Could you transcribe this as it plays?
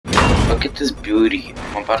Look at this beauty.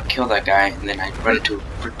 I'm about to kill that guy, and then I run into a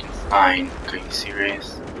freaking sign. Are you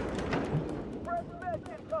serious?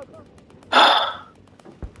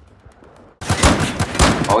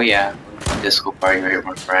 Oh yeah, disco party right here with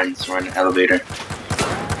my friends. We're in an elevator.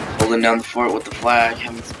 Holding down the fort with the flag,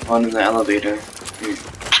 having some fun in the elevator.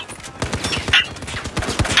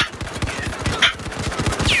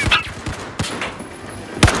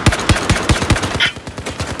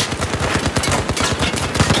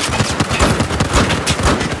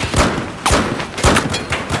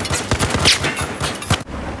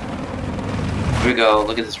 Here we go,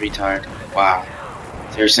 look at this retard. Wow.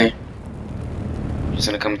 Seriously? You're just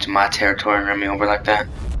gonna come to my territory and run me over like that?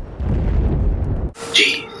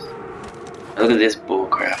 Jeez. Look at this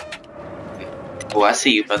bullcrap. Oh, I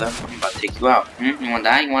see you, brother. I'm about to take you out. You wanna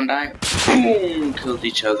die? You wanna die? Boom! Killed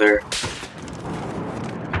each other.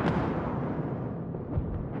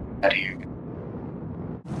 Out of here.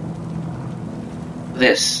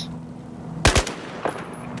 This.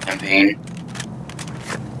 Campaign.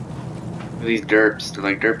 These derps, they're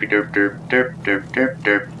like derpy derp derp derp derp derp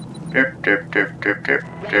derp derp derp derp derp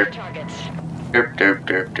derp derp derp derp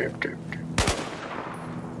derp derp derp.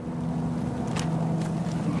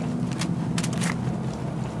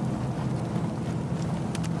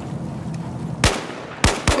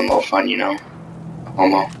 A little fun, you know.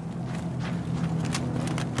 Homo.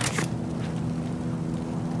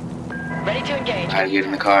 Ready to engage. I had to get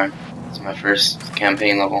in the car. It's my first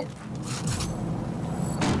campaign level.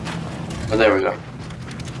 Oh, there we go.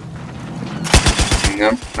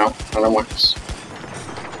 No, that works.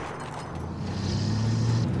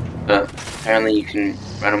 But apparently you can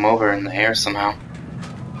run them over in the air somehow.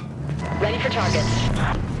 Ready for targets.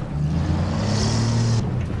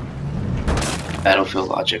 Battlefield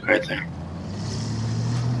logic right there.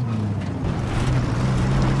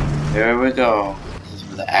 There we go. This is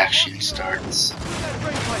where the action starts.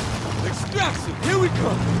 Extraction, here we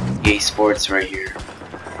go. EA Sports right here.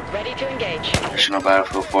 Ready to engage. National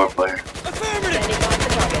Battlefield 4 player. Standing by for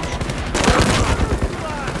targets.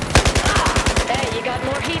 Hey, you got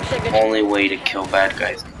more heat signature. Only way to kill bad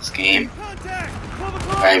guys in this game.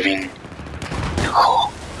 Driving.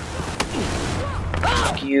 Cool.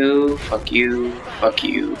 Fuck you, fuck you, fuck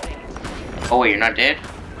you. Oh wait, you're not dead?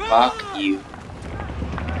 Fuck you.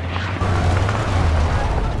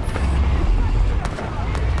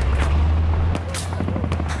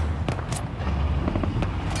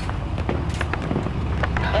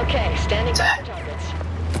 Okay, standing by for targets.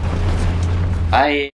 Bye.